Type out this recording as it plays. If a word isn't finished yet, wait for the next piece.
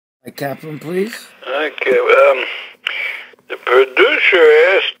My caplan, please. Okay, the producer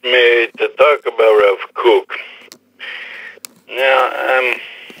asked me to talk about Rav Kook. Now,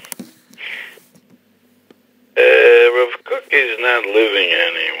 Rav Kook is not living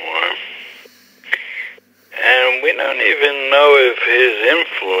anymore, and we don't even know if his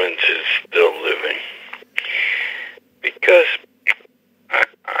influence is still living, because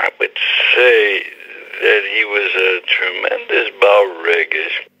I would say that he was a tremendous Baal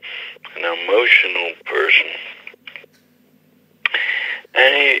Regesh, an emotional person.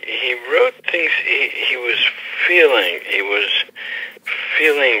 And he wrote things he was feeling. He was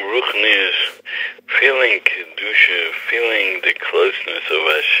feeling Ruchnius, feeling Kedusha, feeling the closeness of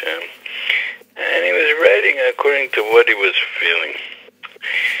Hashem. And he was writing according to what he was feeling.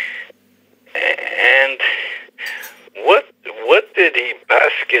 And what did he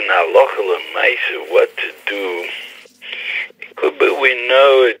paskin halacha l'maisa, what to do? It could be we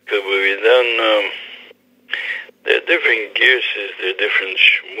know, it could be we don't know. There are different gearses, there are different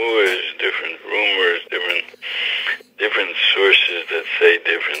shmurs, different rumors, different sources that say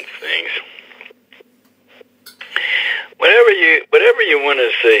different things. Whatever you want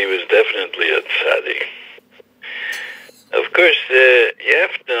to say, he was definitely a tzaddik. Of course, you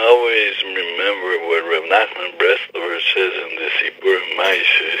have to always remember what Rav Nachman Breslover says in the Sibur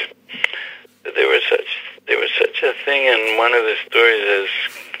Maises, that there was such a thing in one of the stories as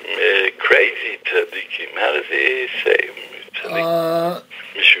crazy tzaddikim. How does he say?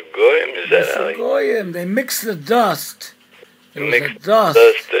 Mishugoyim, is that how Mishugoyim, they mix the dust. There was a dust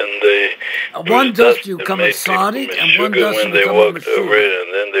and they one dust you come a tzaddik, and one dust when you they become walked a over it,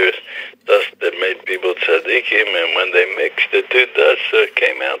 and then there's dust that made people tzaddikim, and when they mixed the two dusts,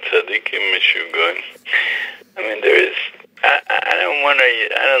 came out tzaddikim mishugoyim. I mean, there is. I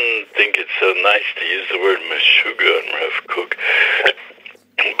don't think it's so nice to use the word meshuga and Rav Kook,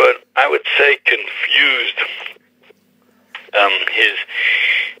 but I would say confused.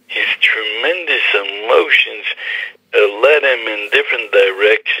 His tremendous emotions led him in different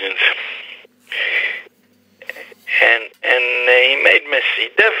directions, and he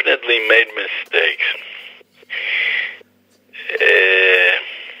definitely made mistakes.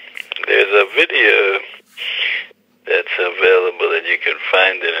 There's a video that's available that you can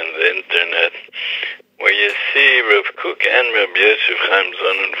find it on the internet, where you see Rav Kook and Rabbi Yosef Chaim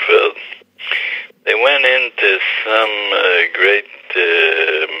Sonnenfeld. They went into some great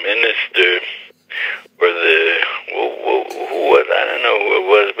minister, or I don't know who it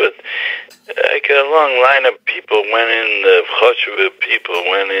was, but like a long line of people went in, the Choshev people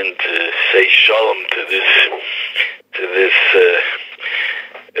went in to say shalom to this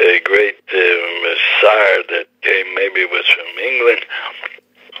great Messiah that came, maybe it was from England.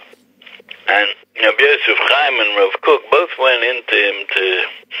 And Rabbi Yosef Chaim and Rav Kook both went into him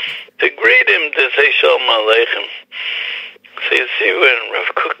to greet him, to say shalom aleichem. So you see, when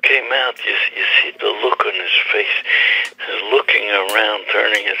Rav Kook came out, you see the look on his face. He's looking around,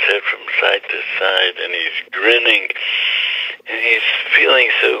 turning his head from side to side, and he's grinning, and he's feeling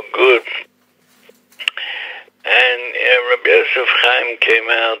so good. And Rabbi Yosef Chaim came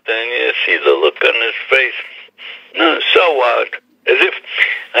out, and you see the look on his face. No, so what? As if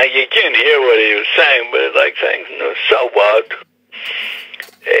you can't hear what he was saying, but it's like saying, no, so what?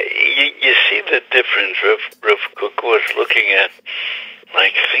 You see the difference. Rav Kook was looking at,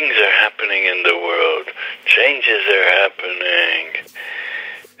 like, things are happening in the world. Changes are happening.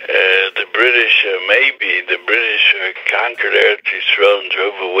 The British conquered Eretz Yisrael and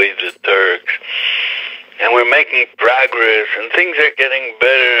drove away the Turks. And we're making progress, and things are getting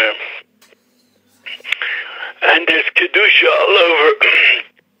better. And there's Kedusha all over.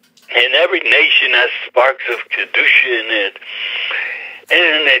 And every nation has sparks of Kedusha in it.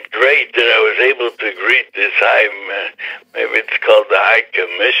 Isn't it great that I was able to greet this maybe it's called the High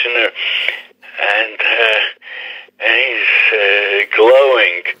Commissioner, and he's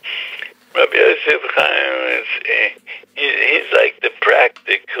glowing. Rabbi Yosef Chaim he's like the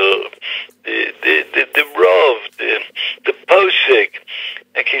practical, the rov, the posik.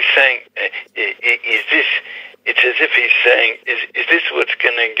 Like he's saying, is this? It's as if he's saying, is this what's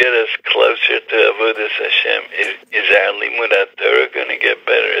going to get us closer to Avodas Hashem? Is our limud Torah going to get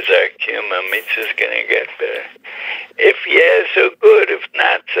better? Is our kiyum mitzvahs going to get better? If yes, so good. If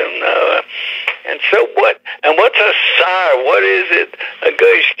not, so no. And so what? And what's a sar? What is it? A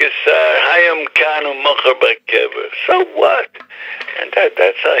goish kesar, hayam kanu mocher bakever. So what? And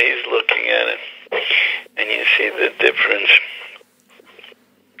that's how he's looking at it. And you see the difference.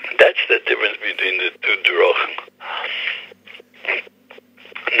 That's the difference between the two drochim.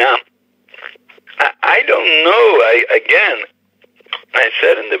 Now, I don't know. I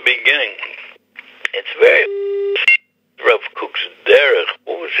said in the beginning, it's very Rav Kook's derech.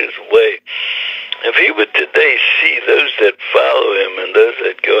 What was his way? If he would today see those that follow him and those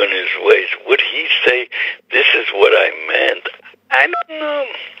that go in his ways, would he say, this is what I meant? I don't know.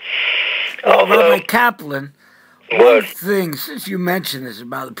 Well, Rabbi Kaplan, one What? thing, since you mentioned this,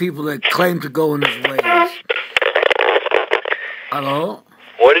 about the people that claim to go in his ways. Hello?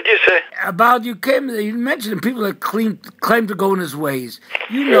 What did you say? About you mentioned the people that claim to go in his ways.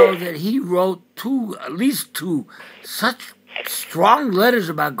 You know that he wrote at least two, such strong letters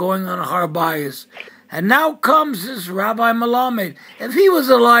about going on har bayis. And now comes this Rabbi Melamad. If he was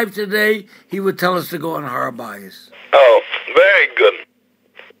alive today, he would tell us to go on har bayis. Oh, very good.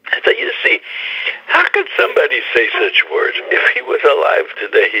 So you see, how could somebody say such words? If he was alive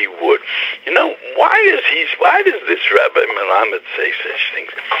today, he would. You know, why does this Rabbi Melamad say such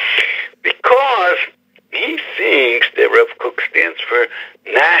things? Because he thinks that Rav Kook stands for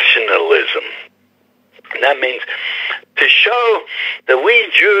nationalism. And that means to show that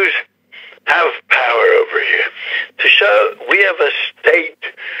we Jews have power over here. To show we have a state,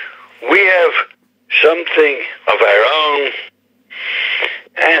 we have something of our own,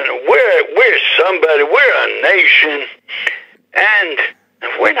 and we're somebody, we're a nation, and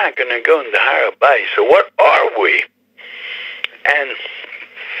if we're not going to go into har bayis, so what are we? And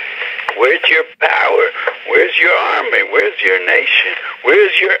where's your power? Where's your army? Where's your nation?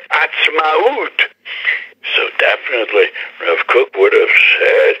 Where's your atzmaut? So definitely, Rav Kook would have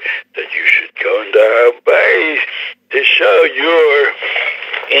said that you should go into har bayis to show your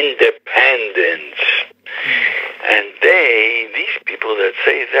independence. And these people that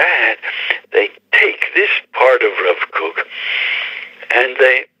say that, they take this part of Rav Kook and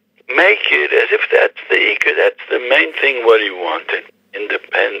they make it as if that's the main thing what he wanted.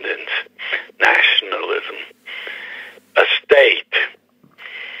 Independence, nationalism, a state.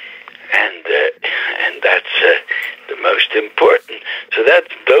 And that's the most important. So that's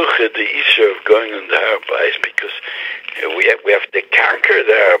docha the isur of going on the har bayis, because we have to conquer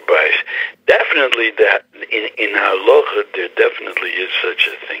the har bayis. Definitely that in halacha there definitely is such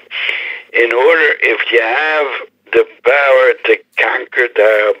a thing. In order, if you have the power to conquer the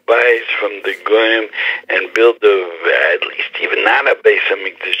har bayis from the goyim and build at least even not a beis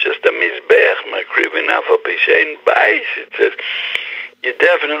hamikdash, just a mizbech, makrivin afal b'shein bayis. It says you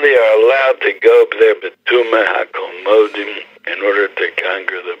definitely are allowed to go up there betuma hakohen in order to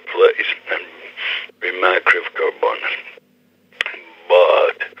conquer the place and remakriv korbanos.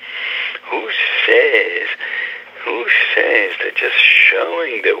 But who says that just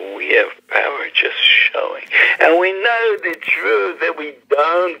showing that we have power, just showing, and we know the truth that we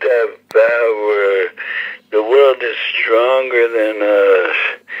don't have power. The world is stronger than us.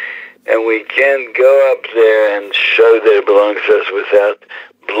 And we can't go up there and show that it belongs to us without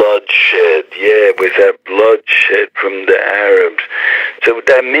bloodshed. Yeah, without bloodshed from the Arabs. So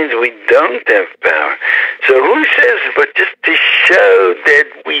that means we don't have power. So who says, but just to show that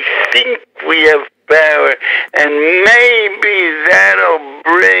we think we have power, and maybe that'll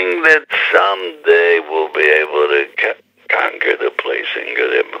bring that someday we'll be able to conquer the place and go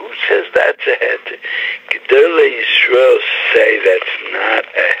there. Who says that's a heter? Gedolei Yisrael say that's not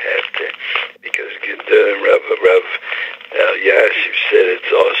a heter, because Rav Yashiv said it's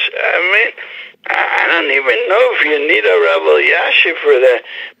also. I mean, I don't even know if you need a Rav Yashiv for that,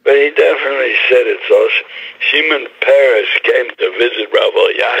 but he definitely said it's also. Shimon Peres came to visit Rav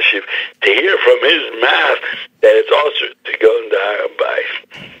Yashiv to hear from his mouth that it's also to go into har bayis.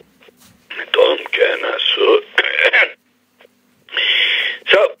 Don't can asur.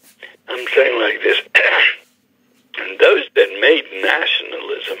 So, I'm saying like this, and those that made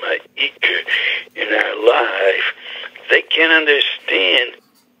nationalism a ikar in our life, they can't understand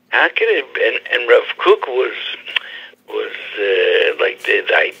how could it be, and Rav Kook was like the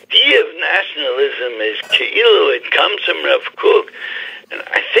idea of nationalism is keilu, it comes from Rav Kook, and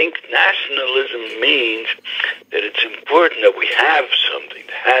I think nationalism means that it's important that we have something,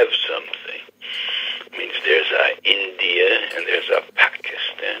 to have something. Means there's India, and there's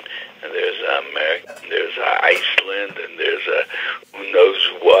Pakistan, and there's America, and there's Iceland, and there's who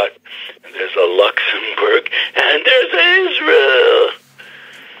knows what, and there's Luxembourg, and there's Israel.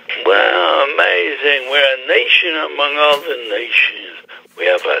 Wow, amazing. We're a nation among all the nations. We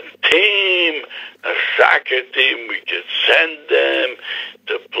have a team, a soccer team. We could send them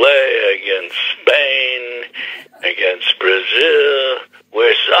to play against Spain, against Brazil.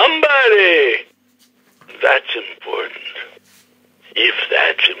 We're somebody. That's important. If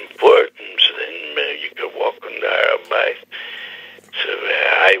that's important, then you could walk on the har bayis. So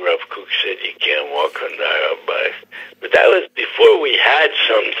Rav Kook said you can't walk on the rabbi. But that was before we had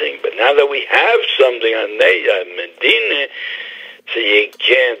something. But now that we have something on Medina, so you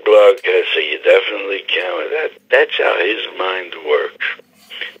can't block us, so you definitely can't. That's how his mind works.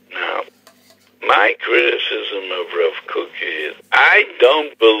 Now, my criticism of Rav Kook is I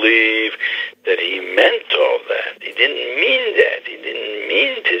don't believe that he meant all that. He didn't mean that. He didn't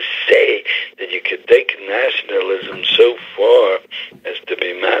mean to say that you could take nationalism so far as to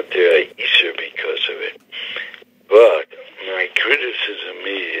be matir Isser because of it. But my criticism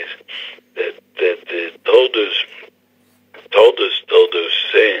is that the Toldos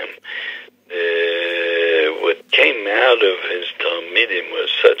Sam, what came out of his Talmidim was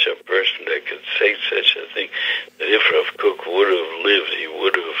such a person that could say such a thing, that if Rav Kook would have lived, he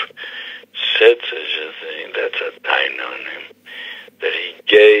would have said such a thing. That's a tain on him. That he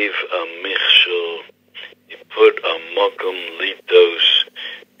gave a michshel, he put a mokum litos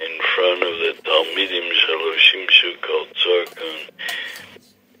in front of the Talmidim Shaloshim Shu called Tzorkon,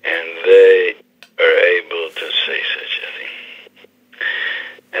 and they are able to say such a thing.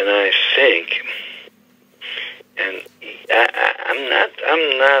 And I think, and I'm not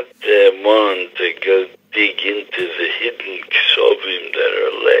one to go dig into the hidden ksovim that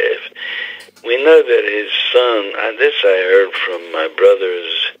are left. We know that his son, this I heard from my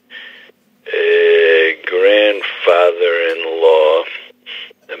brother's grandfather-in-law,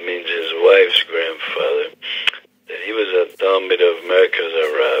 that means his wife's grandfather, that he was a Talmid of Merkaz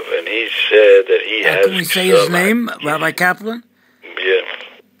Arav, and he said that he has... Can we say his name, Rabbi Kaplan? Yeah.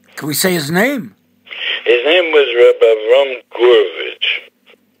 Can we say his name? His name was Rabbi Avram Gurovich.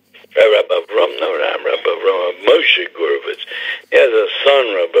 Rabbi Avram, Moshe Gurovich. He has a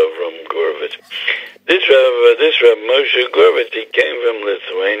son, Rabbi Avram Gurovich. This Rabbi Moshe Gurovich, he came from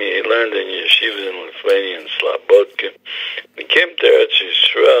Lithuania. He learned in yeshivas in Lithuania and Slobodka. He came to Eretz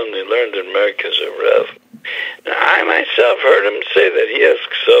Yisrael and he learned in Merkaz Rav. Now, I myself heard him say that he has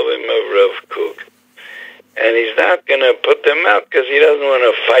ksovim of Rav Kook. And he's not going to put them out because he doesn't want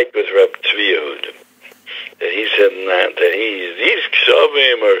to fight with Reb Tzvi Yehuda. That he said that these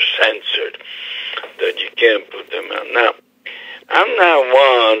ksovim are censored, that you can't put them out. Now, I'm not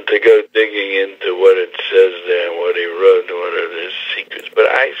one to go digging into what it says there and what he wrote and what are his secrets,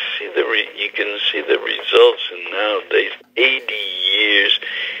 but I see you can see the results in nowadays, 80 years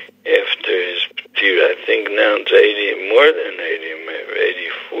after his ptir. I think now it's 80, more than 80,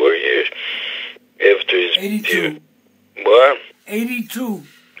 maybe 84 years. After his 82. What? 82.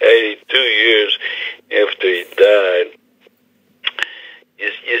 82 years after he died.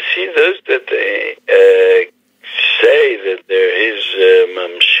 You see those that they say that they're his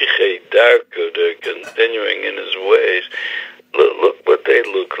mamshichei darko, they're continuing in his ways. Look what they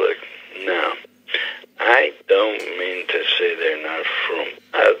look like now. I don't mean to say they're not from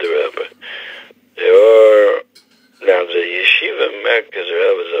Adrabah. They are. Now, the yeshiva Merkaz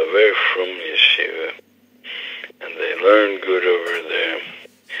Rav is a very frum yeshiva, and they learn good over there.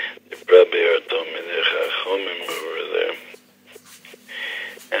 They probably are Talmidei Chachomim over there.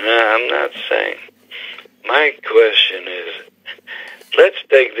 And I'm not saying. My question is, let's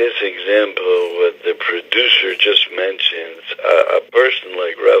take this example, what the producer just mentioned, a person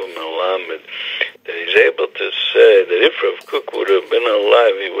like Rav Melamad, that he's able to say that if Rav Kook would have been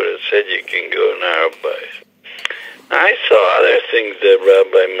alive, he would have said you can go in our bayis. I saw other things that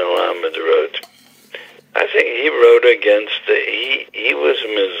Rabbi Melamad wrote. I think he wrote against he was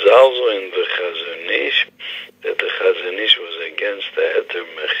mezalzel in the Chazon Ish, that the Chazon Ish was against the heter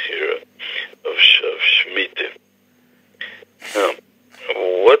mechira of Shemitah. Now,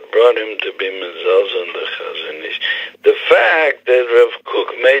 what brought him to be mezalzel in the Chazon Ish? The fact that Rav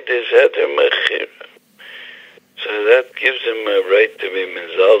Kook made this heter mechira. So that gives him a right to be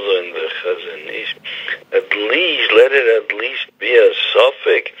mezalzel in the Chazon Ish. At least, let it at least be a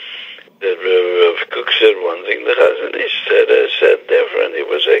suffix that Rav Kook said one thing, the Chazon Ish said different. He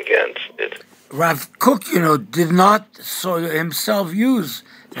was against it. Rav Kook, did not himself use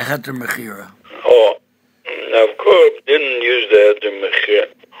the heter mechira. Oh, Rav Kook didn't use the heter mechira.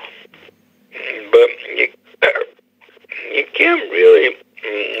 But you can't really...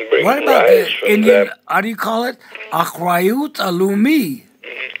 What about the Indian, how do you call it? Achrayut alumi.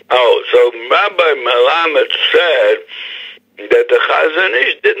 Oh, so Rabbi Melamad said that the Chazon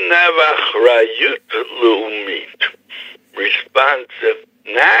Ish didn't have achrayut lumit,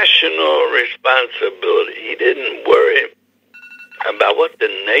 national responsibility. He didn't worry about what the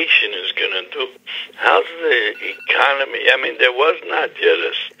nation is going to do. How's the economy? I mean, there was not yet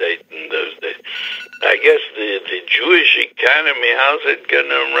a state in those days. I guess the Jewish economy, how's it going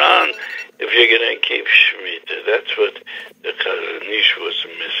to run if you're going to keep Shemitah? That's what the Chazon Ish was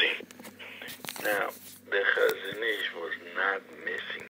missing. Now, the Chazon Ish was not